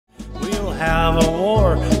have a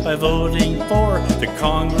war by voting for the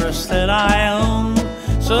Congress that I own.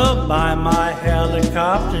 So buy my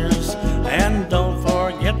helicopters and don't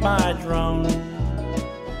forget my drone.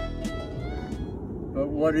 But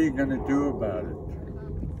what are you going to do about it?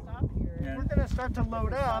 We're going to start to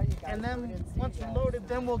load up, and then once we're loaded,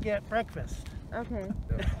 then we'll get breakfast. Okay.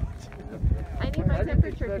 I need my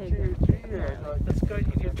temperature taken. That's good.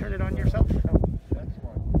 You need to turn it on yourself.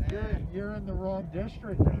 You're in the wrong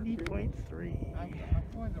district. 90.3. I'm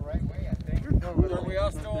going the right way, I think. Are we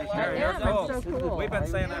all still alive? Yeah, that's so cool. We've been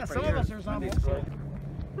saying Yeah, that for some years. of us are zombies.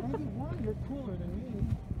 91, you're cooler than me.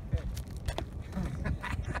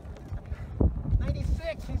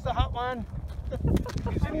 96, he's the hot one.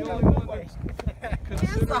 He's the only one that's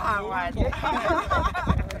Here's the hot one.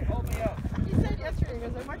 Hold me up. You said yesterday,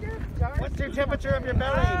 was like, what's your jar? What's your temperature of your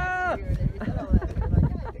belly?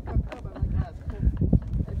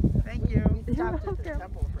 Thank you.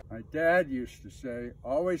 My dad used to say,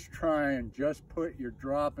 always try and just put your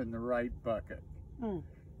drop in the right bucket.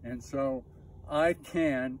 And so I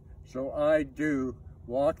do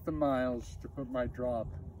walk the miles to put my drop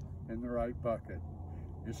in the right bucket.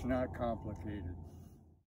 It's not complicated.